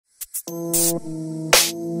Just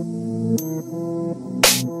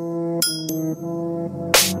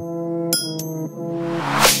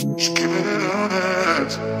give it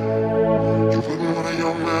honest. You wouldn't want a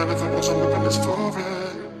young man if it wasn't living this for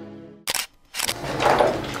it.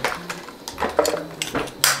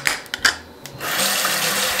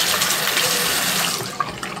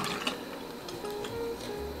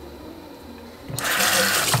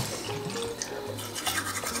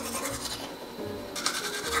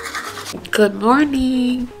 Good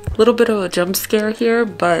morning. A little bit of a jump scare here,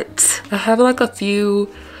 but I have like a few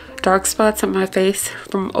dark spots on my face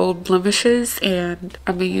from old blemishes, and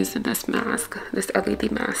I've been using this mask, this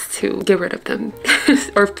LED mask, to get rid of them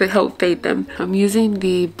or to help fade them. I'm using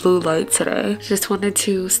the blue light today. Just wanted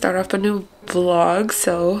to start off a new vlog,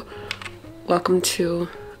 so welcome to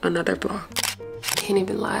another vlog. Can't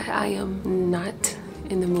even lie, I am not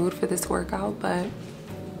in the mood for this workout, but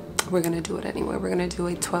we're gonna do it anyway. We're gonna do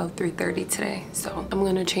a 12-3:30 today. So I'm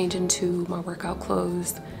gonna change into my workout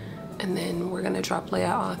clothes, and then we're gonna drop LAYA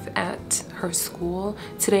off at her school.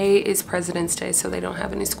 Today is President's Day, so they don't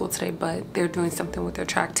have any school today, but they're doing something with their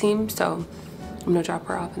track team. So I'm gonna drop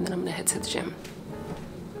her off and then I'm gonna head to the gym.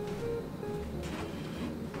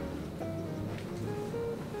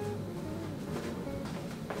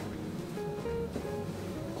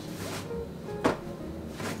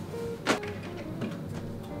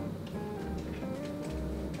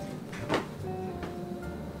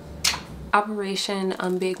 Operation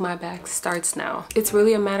Unbig My Back starts now. It's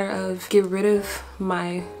really a matter of get rid of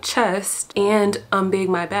my chest and unbig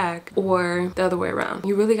my back, or the other way around.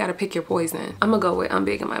 You really gotta pick your poison. I'm gonna go with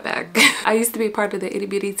unbigging my back. I used to be part of the itty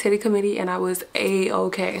bitty titty committee and I was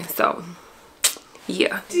a-okay, so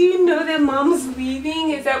yeah. Do you know that mom's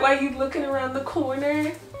leaving? Is that why you looking around the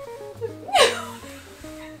corner?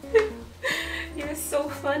 You're so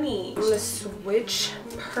funny. I'm gonna switch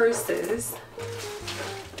purses.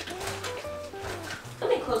 Let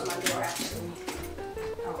me close my door actually.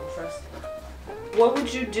 I don't trust it. What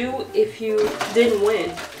would you do if you didn't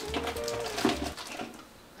win?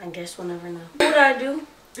 I guess we'll never know. What would I do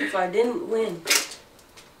if I didn't win?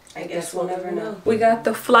 I guess we'll never know. We got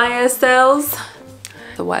the YSLs,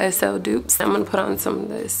 the YSL dupes. I'm gonna put on some of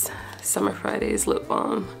this Summer Fridays lip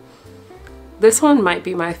balm. This one might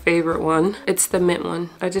be my favorite one. It's the mint one.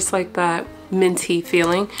 I just like that minty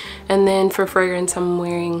feeling. And then for fragrance, I'm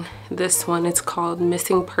wearing this one. It's called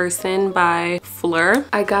Missing Person by Fleur.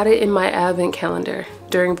 I got it in my advent calendar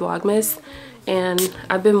during Vlogmas, and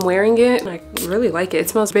I've been wearing it. I really like it. It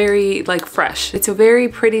smells very like fresh. It's a very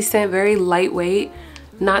pretty scent, very lightweight,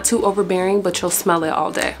 not too overbearing, but you'll smell it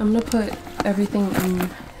all day. I'm gonna put everything in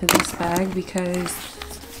this bag because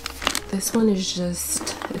this one is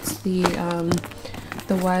just, it's the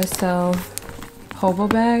YSL hobo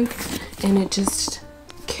bag, and it just,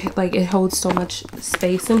 like, it holds so much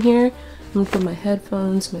space in here. I'm gonna put my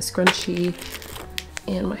headphones, my scrunchie,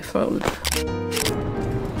 and my phone.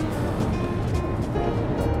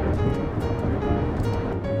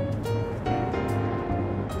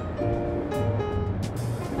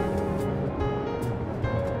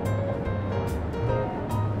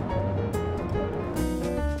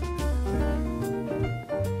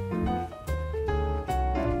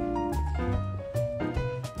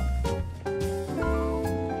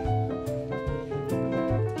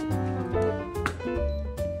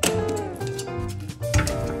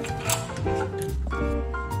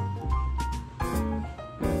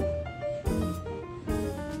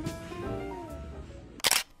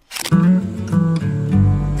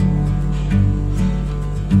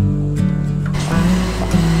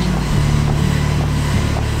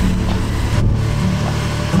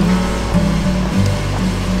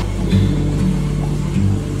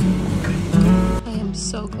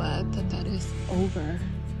 So glad that that is over.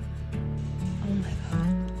 Oh my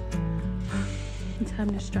god. Time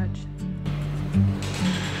to stretch.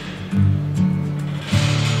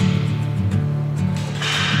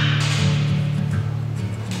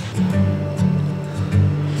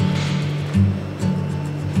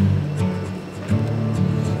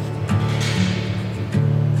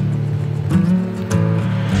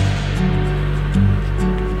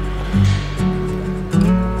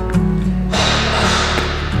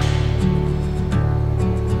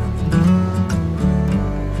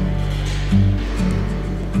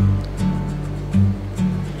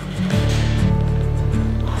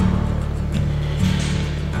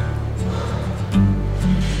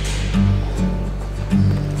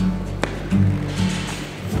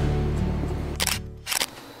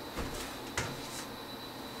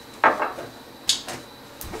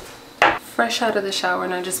 Fresh out of the shower,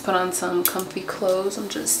 and I just put on some comfy clothes. I'm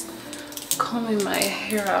just combing my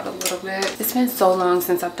hair out a little bit. It's been so long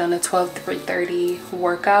since I've done a 12-3-30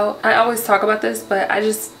 workout. I always talk about this, but I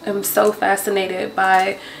just am so fascinated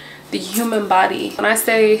by the human body. When I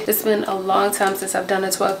say it's been a long time since I've done a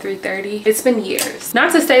 12-3-30, it's been years.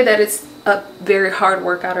 Not to say that it's a very hard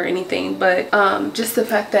workout or anything, but just the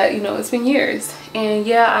fact that, you know, it's been years. And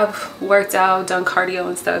yeah, I've worked out, done cardio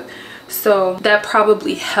and stuff, so that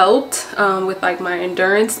probably helped with like my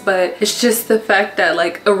endurance. But it's just the fact that,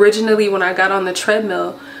 like, originally when I got on the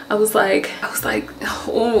treadmill, I was like,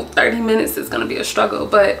 oh, 30 minutes is gonna be a struggle.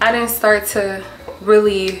 But I didn't start to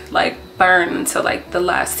really like burn until like the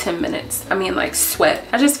last 10 minutes. I mean, like, sweat.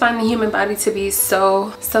 I just find the human body to be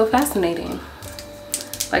so fascinating.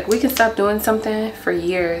 Like, we can stop doing something for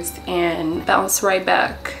years and bounce right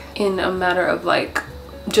back in a matter of like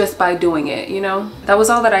just by doing it, you know. That was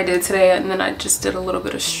all that I did today, and then I just did a little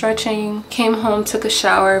bit of stretching, came home, took a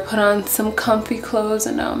shower, put on some comfy clothes,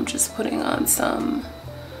 and now I'm just putting on some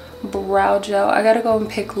brow gel. I gotta go and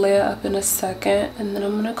pick LAYA up in a second, and then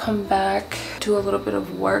I'm gonna come back, do a little bit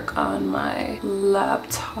of work on my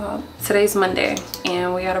laptop. Today's Monday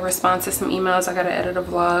and we gotta respond to some emails. I gotta edit a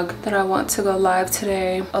vlog that I want to go live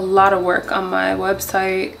today. A lot of work on my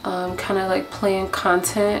website, kind of like plan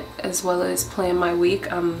content as well as plan my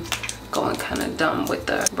week. I'm going kind of dumb with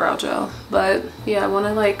the brow gel, but yeah, I want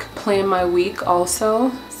to like plan my week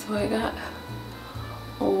also, so I got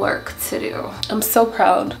work to do. I'm so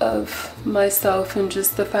proud of myself and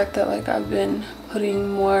just the fact that like I've been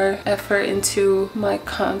putting more effort into my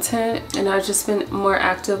content, and I've just been more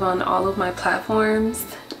active on all of my platforms.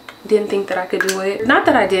 Didn't think that I could do it. Not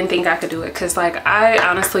that I didn't think I could do it, because like I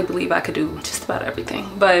honestly believe I could do just about everything,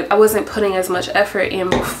 but I wasn't putting as much effort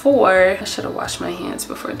in before. I should have washed my hands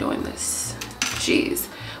before doing this, jeez.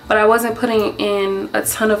 But I wasn't putting in a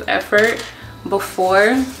ton of effort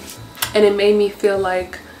before, and it made me feel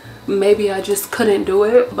like maybe I just couldn't do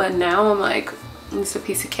it. But now I'm like, it's a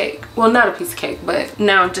piece of cake. Well, not a piece of cake, but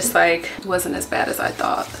now I'm just like, it wasn't as bad as I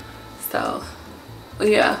thought. So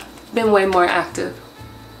yeah, been way more active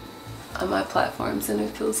on my platforms, and it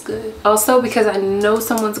feels good. Also, because I know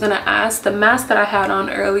someone's gonna ask, the mask that I had on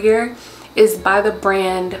earlier is by the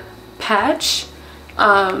brand Patch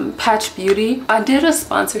Beauty. I did a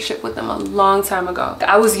sponsorship with them a long time ago.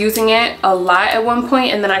 I was using it a lot at one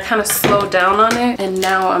point, and then I kind of slowed down on it, and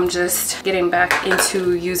now I'm just getting back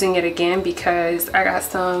into using it again because I got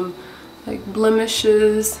some like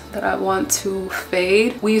blemishes that I want to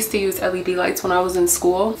fade. We used to use LED lights when I was in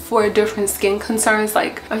school for different skin concerns.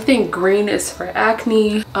 Like, I think green is for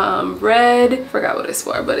acne, red, forgot what it's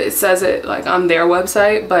for, but it says it like on their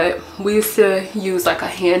website. But we used to use like a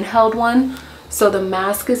handheld one, so the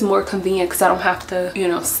mask is more convenient because I don't have to, you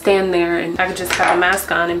know, stand there, and I can just have a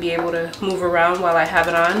mask on and be able to move around while I have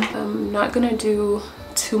it on. I'm not gonna do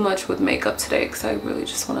too much with makeup today because I really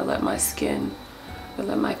just want to let my skin,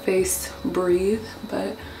 let my face breathe.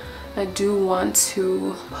 But I do want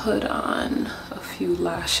to put on a few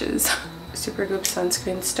lashes. Supergoop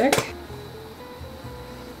sunscreen stick.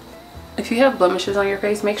 If you have blemishes on your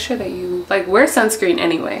face, make sure that you like wear sunscreen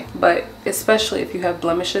anyway, but especially if you have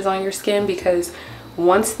blemishes on your skin, because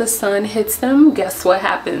once the sun hits them, guess what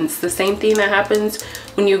happens? The same thing that happens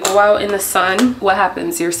when you go out in the sun. What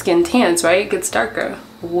happens? Your skin tans, right? It gets darker.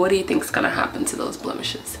 What do you think is gonna happen to those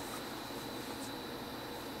blemishes?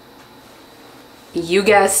 You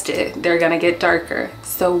guessed it, they're gonna get darker.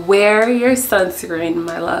 So wear your sunscreen,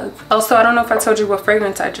 my love. Also, I don't know if I told you what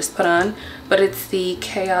fragrance I just put on, but it's the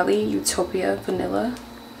Hiiiii Utopia Vanilla.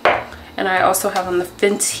 And I also have on the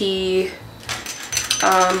Fenty,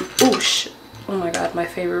 oh my god, my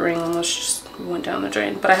favorite ring almost just went down the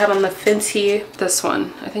drain. But I have on the Fenty, this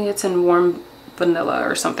one. I think it's in warm vanilla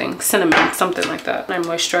or something, cinnamon, something like that. And I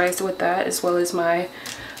moisturized with that as well as my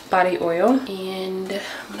body oil. And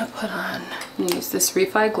I'm gonna put on, I'm gonna use this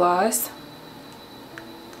Refi gloss.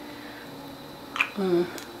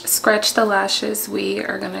 Scratch the lashes. We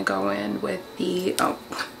are gonna go in with the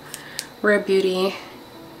Rare Beauty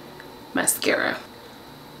mascara,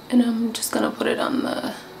 and I'm just gonna put it on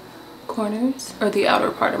the corners or the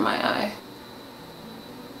outer part of my eye.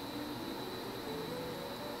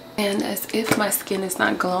 And as if my skin is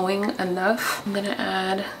not glowing enough, I'm gonna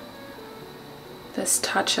add this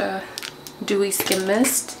Tatcha Dewy Skin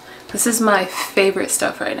Mist. This is my favorite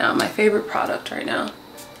stuff right now, my favorite product right now.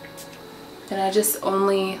 And I just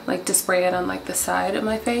only like to spray it on like the side of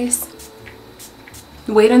my face.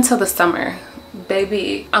 Wait until the summer.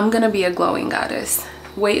 Baby, I'm gonna be a glowing goddess.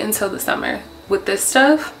 Wait until the summer. With this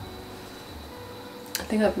stuff, I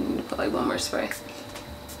think I need to put like one more spray.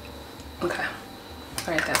 Okay.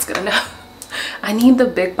 Alright, that's good enough. I need the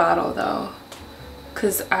big bottle though.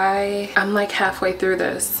 because I'm like halfway through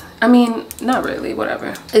this. I mean, not really,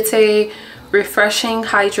 whatever. It's a refreshing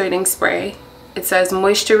hydrating spray. It says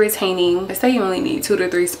moisture retaining. They say you only need 2 to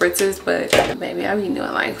 3 spritzes, but baby, I've been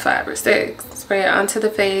doing like 5 or 6. Spray it onto the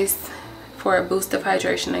face for a boost of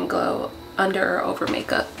hydration and glow under or over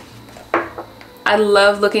makeup. I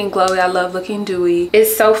love looking glowy. I love looking dewy.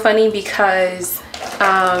 It's so funny because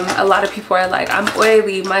a lot of people are like, I'm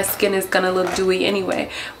oily, my skin is gonna look dewy anyway.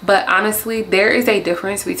 But honestly, there is a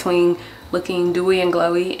difference between looking dewy and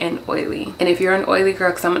glowy and oily. And if you're an oily girl,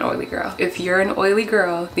 because I'm an oily girl, if you're an oily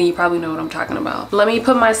girl, then you probably know what I'm talking about. Let me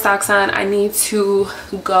put my socks on. I need to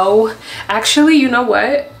go. Actually, you know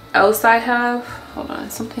what else I have? Hold on,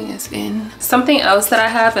 something else that I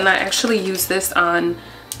have, and I actually use this on,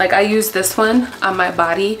 like, I use this one on my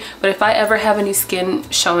body, but if I ever have any skin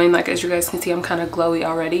showing, like as you guys can see, I'm kind of glowy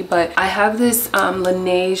already, but I have this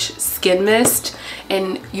Laneige skin mist,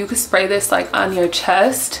 and you can spray this like on your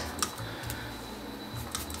chest.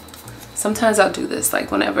 Sometimes I'll do this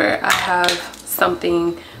like whenever I have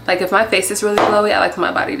something, like if my face is really glowy, I like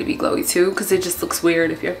my body to be glowy too, because it just looks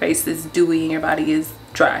weird if your face is dewy and your body is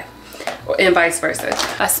dry, and vice versa.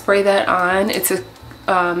 I spray that on. It's a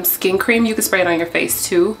skin cream. You can spray it on your face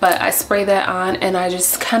too, but I spray that on and I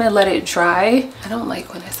just kind of let it dry. I don't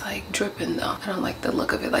like when it's like dripping though. I don't like the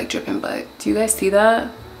look of it like dripping, but do you guys see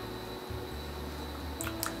that?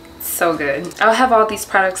 So good. I'll have all these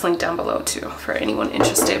products linked down below too for anyone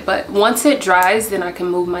interested, but once it dries, then I can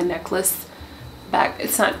move my necklace back.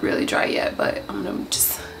 It's not really dry yet, but I'm gonna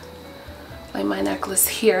just lay my necklace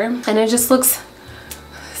here, and it just looks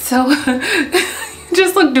so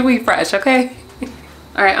just look dewy fresh, okay?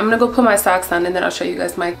 All right, I'm gonna go put my socks on and then I'll show you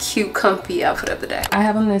guys my cute comfy outfit of the day. I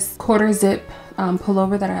have on this quarter zip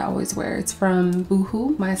pullover that I always wear. It's from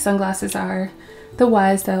Boohoo. My sunglasses are the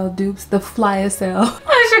YSL dupes, the FlySL.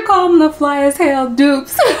 I should call them the FlySL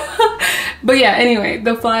dupes. But yeah, anyway,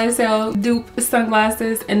 the FlySL dupe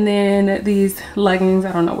sunglasses, and then these leggings.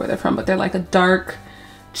 I don't know where they're from, but they're like a dark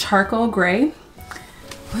charcoal gray.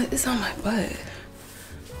 What is on my butt?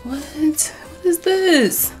 What is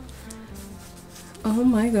this? Oh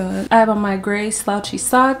my god. I have on my gray slouchy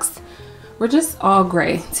socks. We're just all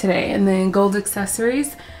gray today. And then gold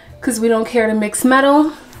accessories, because we don't care to mix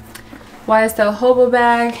metal. YSL hobo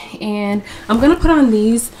bag, and I'm gonna put on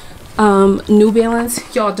these New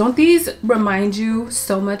Balance. Y'all, don't these remind you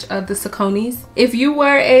so much of the Sauconys? If you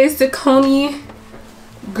were a Saucony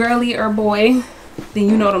girly or boy, then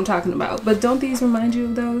you know what I'm talking about. But don't these remind you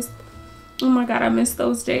of those? Oh my god, I miss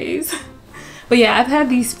those days. But yeah, I've had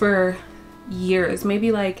these for years,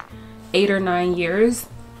 maybe like 8 or 9 years.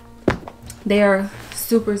 They are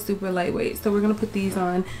super lightweight, so we're gonna put these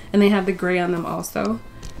on, and they have the gray on them also.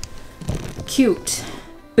 Cute.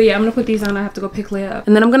 But yeah, I'm gonna put these on. I have to go pick Leia up,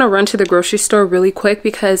 and then I'm gonna run to the grocery store really quick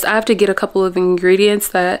because I have to get a couple of ingredients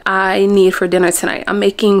that I need for dinner tonight. I'm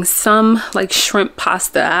making some like shrimp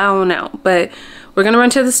pasta, I don't know, but we're gonna run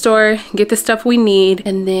to the store, get the stuff we need,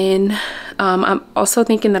 and then I'm also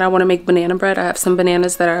thinking that I want to make banana bread. I have some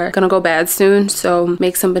bananas that are gonna go bad soon, so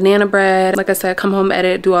make some banana bread. Like I said, come home,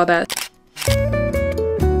 edit, do all that.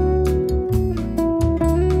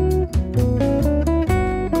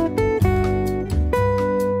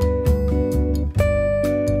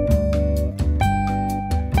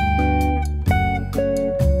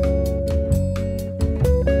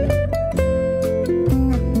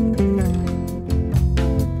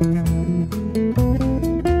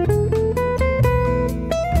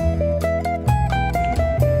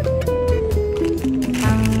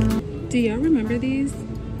 Do y'all remember these?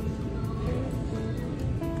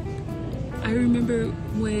 I remember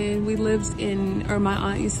when we lived in, or my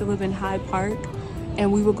aunt used to live in Hyde Park,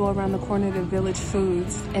 and we would go around the corner to Village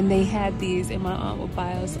Foods, and they had these, and my aunt would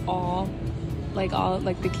buy us all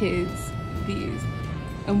the kids these,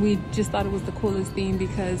 and we just thought it was the coolest thing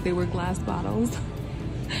because they were glass bottles.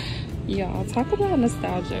 Y'all, talk about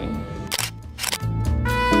nostalgia.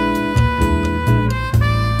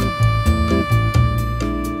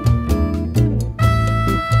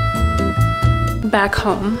 Back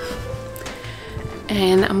home,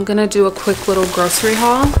 and I'm gonna do a quick little grocery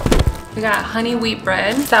haul. We got honey wheat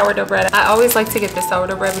bread, sourdough bread. I always like to get the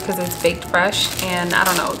sourdough bread because it's baked fresh, and I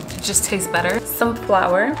don't know, it just tastes better. Some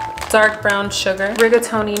flour, dark brown sugar,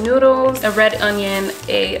 rigatoni noodles, a red onion,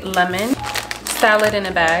 a lemon, salad in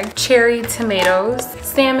a bag, cherry tomatoes,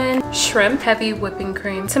 salmon, shrimp, heavy whipping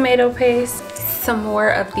cream, tomato paste, some more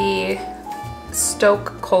of the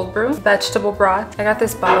Stoke cold brew, vegetable broth. I got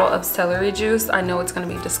this bottle of celery juice. I know it's gonna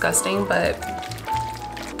be disgusting, but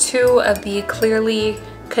 2 of the clearly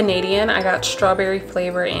Canadian. I got strawberry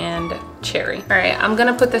flavor and cherry. All right, I'm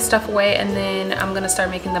gonna put this stuff away and then I'm gonna start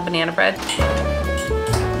making the banana bread.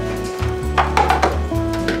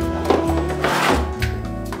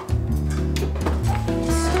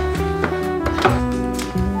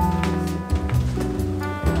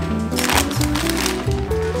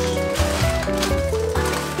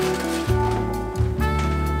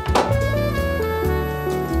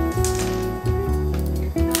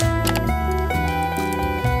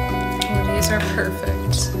 Are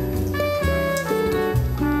perfect.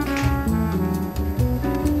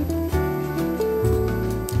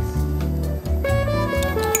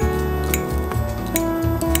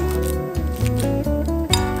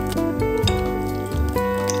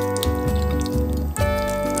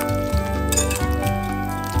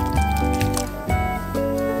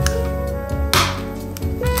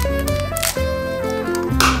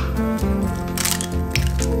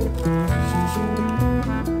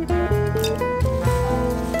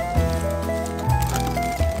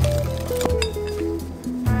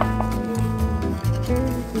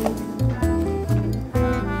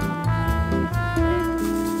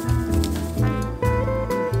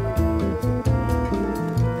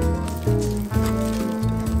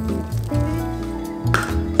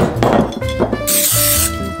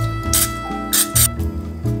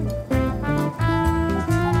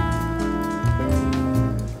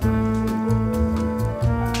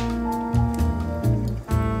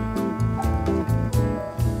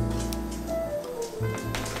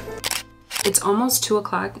 It's almost 2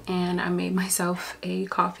 o'clock and I made myself a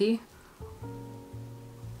coffee.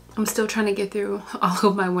 I'm still trying to get through all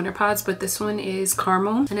of my winter pods, but this one is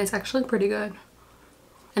caramel and it's actually pretty good.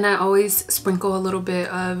 And I always sprinkle a little bit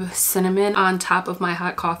of cinnamon on top of my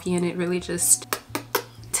hot coffee and it really just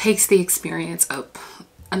takes the experience up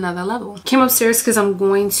another level. Came upstairs because I'm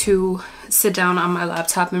going to sit down on my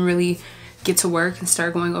laptop and really get to work and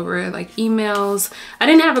start going over like emails. I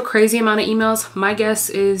didn't have a crazy amount of emails. My guess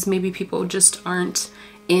is maybe people just aren't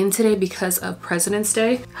in today because of President's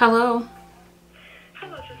Day. Hello.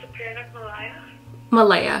 Hello, is this the parent of LAYA?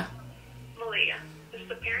 LAYA. LAYA. This is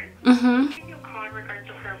the parent? Mm-hmm. Can you call in regards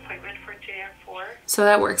to her appointment for today at 4? So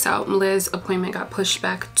that works out. Liz' appointment got pushed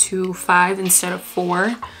back to 5 instead of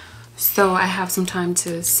 4. So I have some time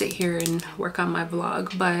to sit here and work on my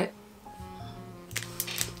vlog, but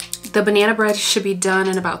the banana bread should be done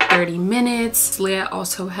in about 30 minutes. Leia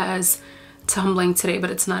also has tumbling today, but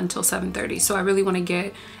it's not until 7:30. So I really want to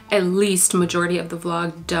get at least majority of the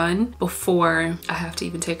vlog done before I have to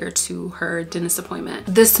even take her to her dentist appointment.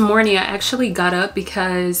 This morning I actually got up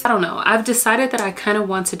because, I don't know, I've decided that I kind of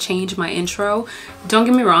want to change my intro. Don't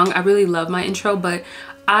get me wrong, I really love my intro, but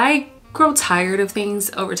I grow tired of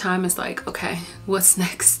things over time. It's like, okay, what's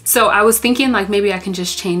next? So I was thinking like maybe I can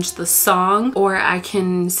just change the song or I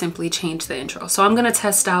can simply change the intro. So I'm gonna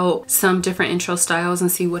test out some different intro styles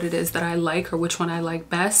and see what it is that I like or which one I like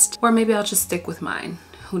best, or maybe I'll just stick with mine,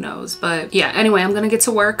 who knows. But yeah, anyway, I'm gonna get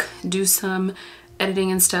to work, do some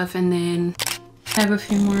editing and stuff, and then I have a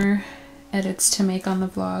few more edits to make on the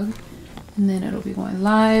vlog and then it'll be going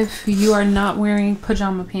live. You are not wearing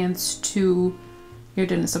pajama pants to your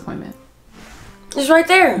dentist appointment. It's right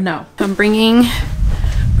there. No. I'm bringing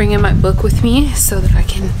my book with me so that I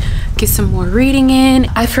can get some more reading in.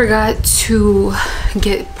 I forgot to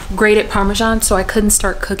get grated Parmesan, so I couldn't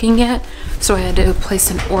start cooking yet. So I had to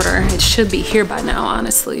place an order. It should be here by now,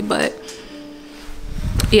 honestly, but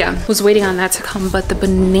yeah, was waiting on that to come. But the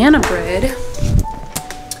banana bread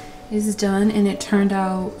is done and it turned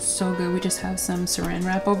out so good. We just have some saran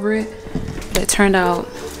wrap over it, but it turned out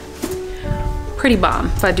pretty bomb,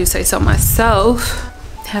 if I do say so myself.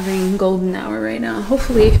 Having golden hour right now.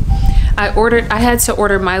 Hopefully, I had to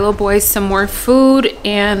order Milo Boy some more food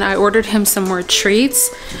and I ordered him some more treats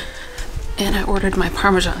and I ordered my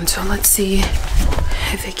Parmesan, so let's see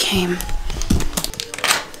if it came.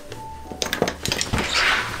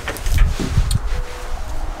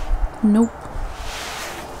 Nope.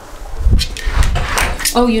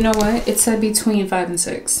 Oh, you know what? It said between 5 and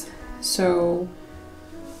 6, so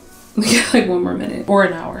we got like 1 more minute or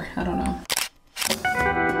an hour, I don't know.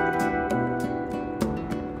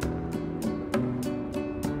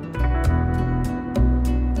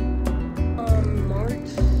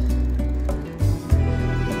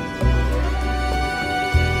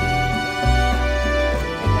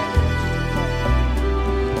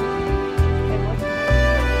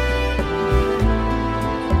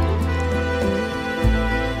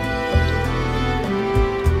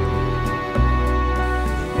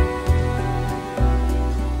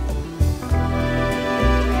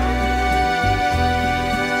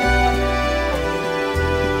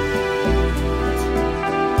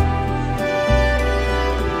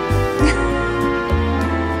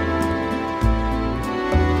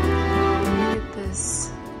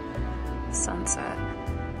 sunset.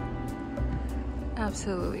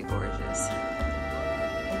 Absolutely gorgeous.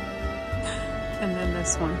 And then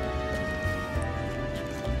this one.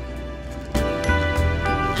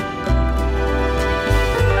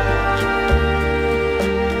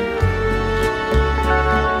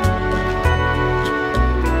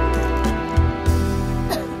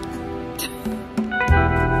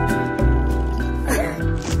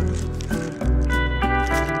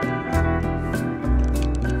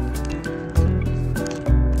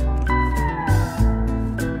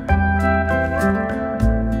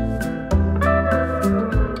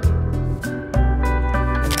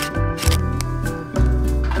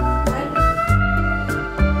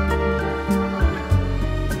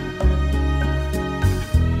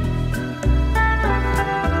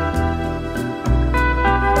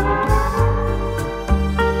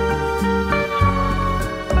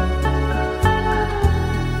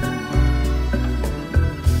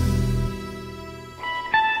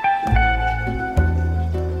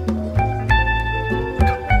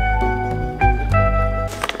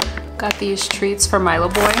 Got these treats for my little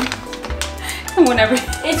boy. Whenever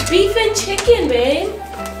It's beef and chicken, babe.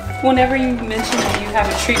 whenever you mention that you have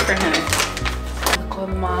a treat for him. Look what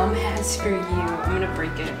mom has for you. I'm gonna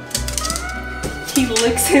break it. He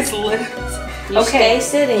licks his lips. You stay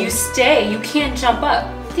sitting. You stay. You can't jump up.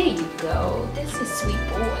 There you go. This is sweet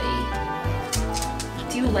boy.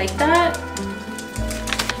 Do you like that?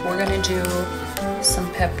 We're gonna do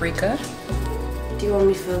some paprika. Do you want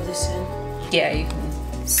me to fill this in? Yeah, you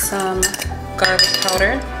can. Some garlic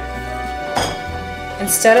powder.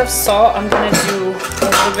 Instead of salt, I'm gonna do a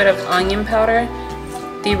little bit of onion powder.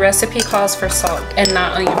 The recipe calls for salt and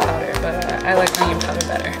not onion powder, but I like onion powder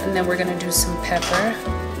better. And then we're gonna do some pepper.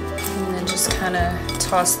 And then just kind of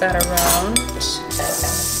toss that around.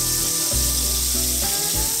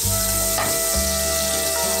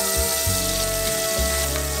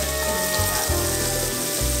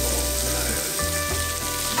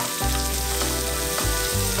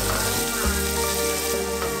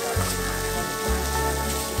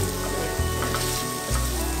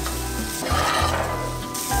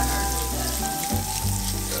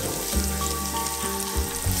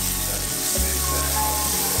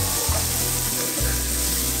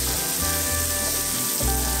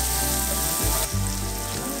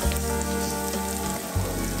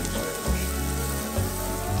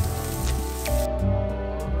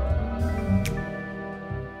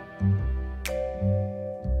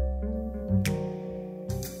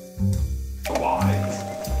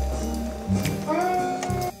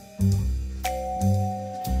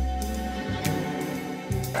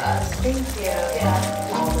 Thank you. Yeah.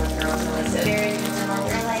 All the girls know it's very minimal.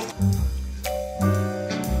 They're like.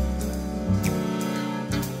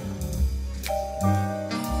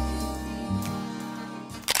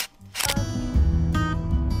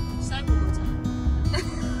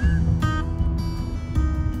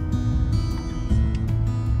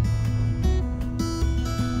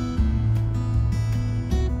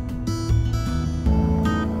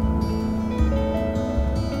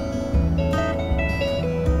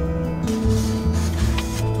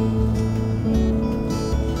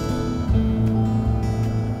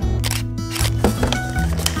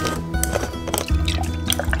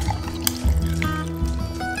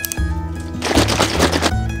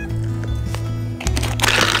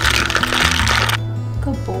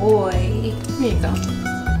 Good boy. Here you go.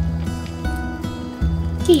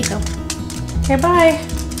 Here you go. Okay, bye.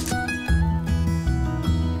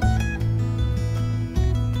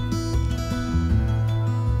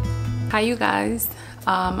 Hi, you guys.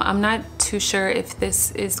 I'm not too sure if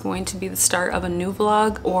this is going to be the start of a new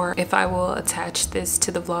vlog or if I will attach this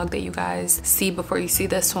to the vlog that you guys see before you see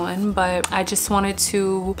this one, but I just wanted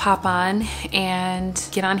to pop on and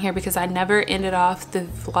get on here because I never ended off the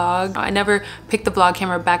vlog. I never picked the vlog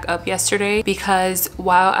camera back up yesterday because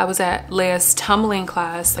while I was at LAYA's tumbling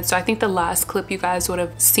class, so I think the last clip you guys would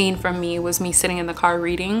have seen from me was me sitting in the car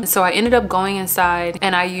reading. So I ended up going inside,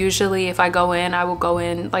 and I usually, if I go in, I will go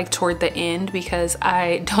in like toward the end because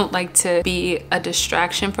I don't like to be a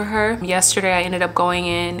distraction for her. Yesterday I ended up going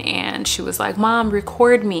in and she was like, "Mom,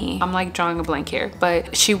 record me." I'm like drawing a blank here,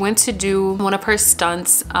 but she went to do one of her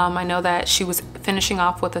stunts. I know that she was finishing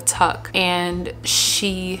off with a tuck and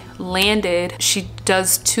she landed. She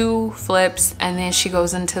does 2 flips and then she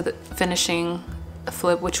goes into the finishing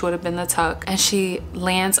flip, which would have been the tuck, and she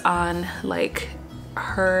lands on like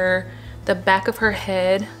the back of her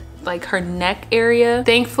head like her neck area.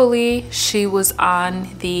 Thankfully, she was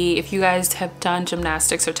on the, if you guys have done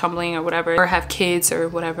gymnastics or tumbling or whatever, or have kids or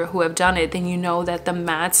whatever who have done it, then you know that the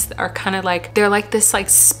mats are kind of like, they're like this like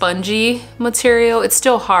spongy material. It's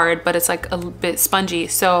still hard, but it's like a bit spongy.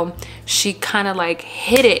 So she kind of like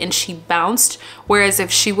hit it and she bounced. Whereas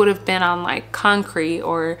if she would have been on like concrete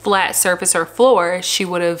or flat surface or floor, she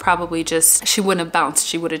would have probably just, she wouldn't have bounced.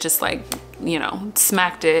 She would have just like, you know,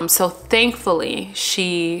 smacked it. So thankfully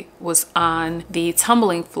she was on the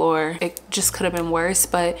tumbling floor. It just could have been worse,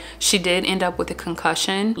 but she did end up with a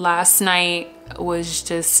concussion. Last night was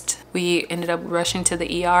just, we ended up rushing to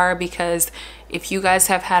the ER because if you guys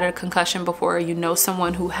have had a concussion before, you know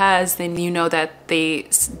someone who has, then you know that they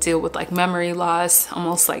deal with like memory loss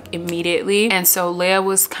almost like immediately. And so Leia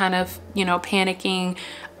was kind of, you know, panicking.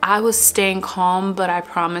 I was staying calm, but I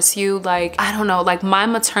promise you, like, I don't know, like my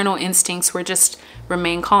maternal instincts were just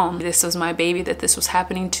remain calm. This was my baby that this was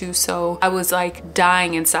happening to, so I was like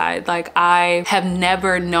dying inside. Like I have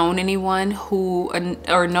never known anyone who,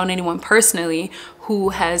 or known anyone personally who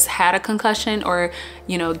has had a concussion or,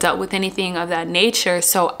 you know, dealt with anything of that nature.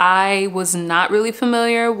 So I was not really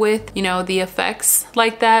familiar with, you know, the effects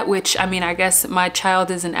like that, which I mean, I guess my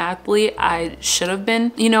child is an athlete. I should have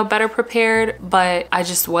been, you know, better prepared, but I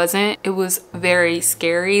just wasn't. It was very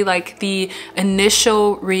scary. Like the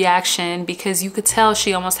initial reaction, because you could tell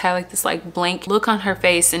she almost had like this like blank look on her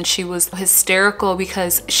face and she was hysterical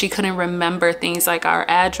because she couldn't remember things like our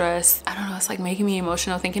address. I don't know, it's like making me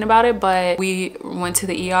emotional thinking about it, but we went to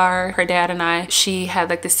the ER, her dad and I. She had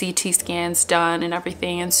like the CT scans done and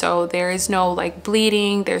everything, and so there is no like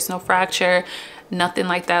bleeding, there's no fracture, nothing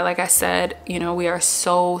like that. Like I said, you know, we are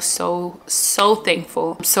so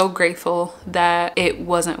thankful, so grateful that it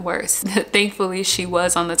wasn't worse. Thankfully she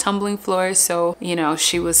was on the tumbling floor, so you know,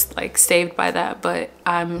 she was like saved by that, but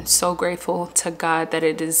I'm so grateful to God that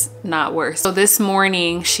it is not worse. So this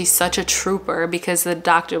morning she's such a trooper because the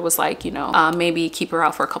doctor was like, you know, maybe keep her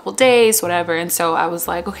out for a couple days, whatever. And so I was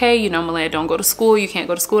like, okay, you know, Malaya, don't go to school, you can't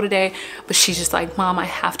go to school today. But she's just like, Mom, I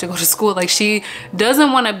have to go to school. Like she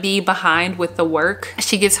doesn't want to be behind with the work.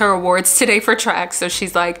 She gets her awards today for track, so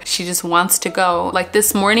she's like, she just wants to go. Like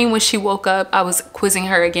this morning when she woke up, I was quizzing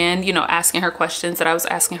her again, you know, asking her questions that I was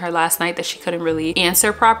asking her last night that she couldn't really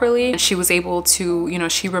answer properly. And she was able to, you know,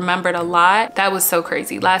 she remembered a lot. That was so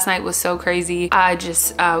crazy. Last night was so crazy. I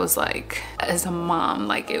was like, as a mom,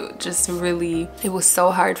 like it just really, it was so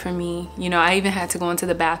hard for me. You know, I even had to go into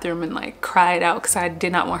the bathroom and like cry it out because I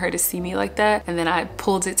did not want her to see me like that. And then I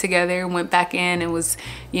pulled it together, went back in and was,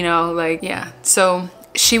 you know, like, yeah. So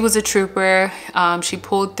she was a trooper. She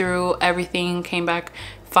pulled through everything, came back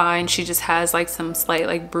fine. She just has like some slight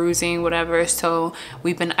like bruising, whatever. So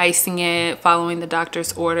we've been icing it, following the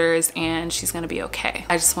doctor's orders, and she's gonna be okay.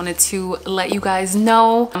 I just wanted to let you guys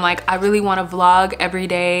know. I'm like, I really want to vlog every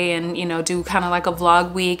day and, you know, do kind of like a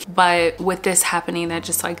vlog week, but with this happening, that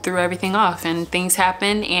just like threw everything off, and things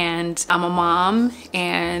happen, and I'm a mom,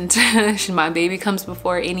 and my baby comes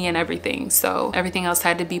before any and everything. So everything else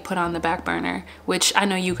had to be put on the back burner, which I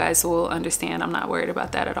know you guys will understand. I'm not worried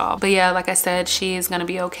about that at all. But yeah, like I said, she is gonna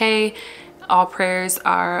be okay. All prayers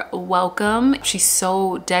are welcome. She's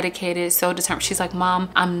so dedicated, so determined. She's like,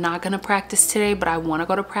 Mom, I'm not gonna practice today, but I want to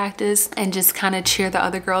go to practice and just kind of cheer the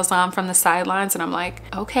other girls on from the sidelines. And I'm like,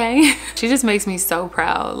 okay. She just makes me so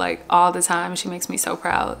proud, like all the time. She makes me so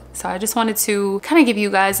proud. So I just wanted to kind of give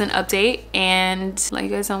you guys an update and let you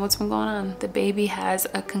guys know what's been going on. The baby has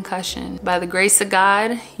a concussion. By the grace of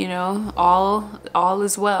God, you know, all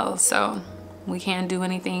is well. So we can't do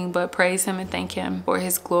anything but praise him and thank him for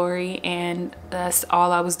his glory. And that's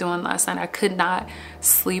all I was doing last night. I could not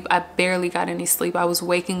sleep. I barely got any sleep. I was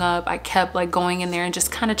waking up. I kept like going in there and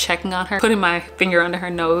just kind of checking on her, putting my finger under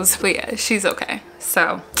her nose. But yeah, she's okay.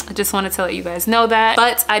 So I just wanted to let you guys know that.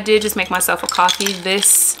 But I did just make myself a coffee.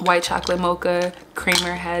 This white chocolate mocha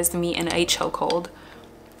creamer has me in a chokehold.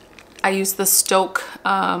 I used the Stoke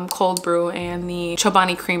cold brew and the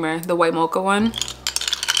Chobani creamer, the white mocha one.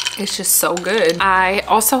 It's just so good. I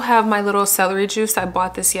also have my little celery juice. I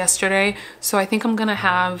bought this yesterday, so I think I'm gonna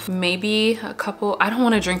have maybe a couple. I don't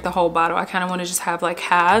want to drink the whole bottle. I kind of want to just have like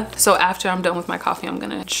half. So after I'm done with my coffee, I'm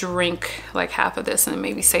gonna drink like half of this and then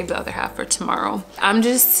maybe save the other half for tomorrow. I'm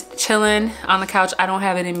just chilling on the couch. I don't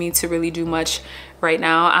have it in me to really do much right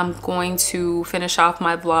now. I'm going to finish off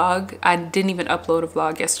my vlog. I didn't even upload a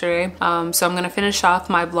vlog yesterday. So I'm gonna finish off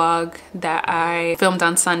my vlog that I filmed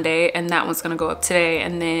on Sunday, and that one's gonna go up today.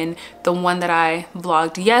 And then the one that I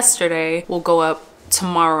vlogged yesterday will go up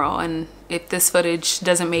tomorrow, and if this footage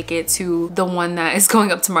doesn't make it to the one that is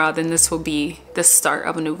going up tomorrow, then this will be the start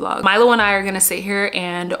of a new vlog. Milo and I are gonna sit here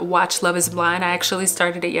and watch Love is Blind. I actually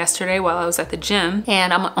started it yesterday while I was at the gym,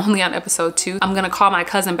 and I'm only on episode 2. I'm gonna call my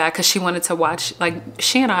cousin back because she wanted to watch, like,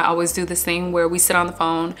 she and I always do this thing where we sit on the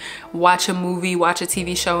phone, watch a movie, watch a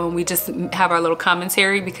TV show, and we just have our little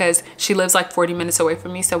commentary, because she lives like 40 minutes away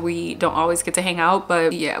from me, so we don't always get to hang out.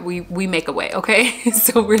 But yeah, we make a way, okay?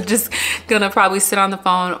 So we're just gonna probably sit on the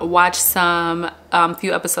phone, watch some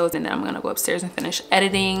few episodes, and then I'm gonna go upstairs and finish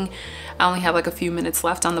editing. I only have like a few minutes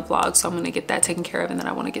left on the vlog, so I'm gonna get that taken care of, and then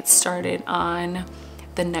I want to get started on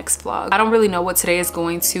the next vlog. I don't really know what today is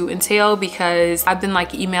going to entail, because I've been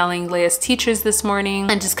like emailing Laya's teachers this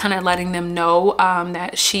morning and just kind of letting them know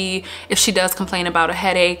that if she does complain about a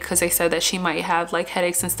headache, because they said that she might have like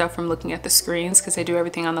headaches and stuff from looking at the screens, because they do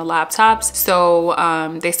everything on the laptops.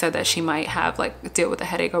 So they said that she might have like deal with a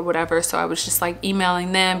headache or whatever. So I was just like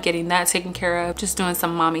emailing them, getting that taken care of, just doing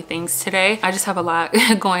some mommy things today. I just have a lot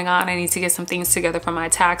going on. I need to get some things together for my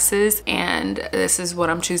taxes, and this is what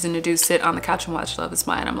I'm choosing to do: sit on the couch and watch Love is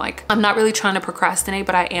Blind. I'm like, I'm not really trying to procrastinate,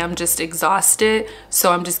 but I am just exhausted,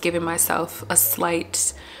 so I'm just giving myself a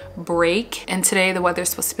slight break. And today the weather's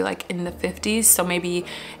supposed to be like in the 50s, so maybe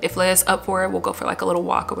if Laya's up for it, we'll go for like a little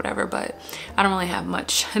walk or whatever. But I don't really have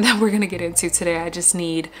much that we're gonna get into today. I just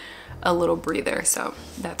need a little breather, so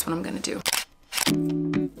that's what I'm gonna do.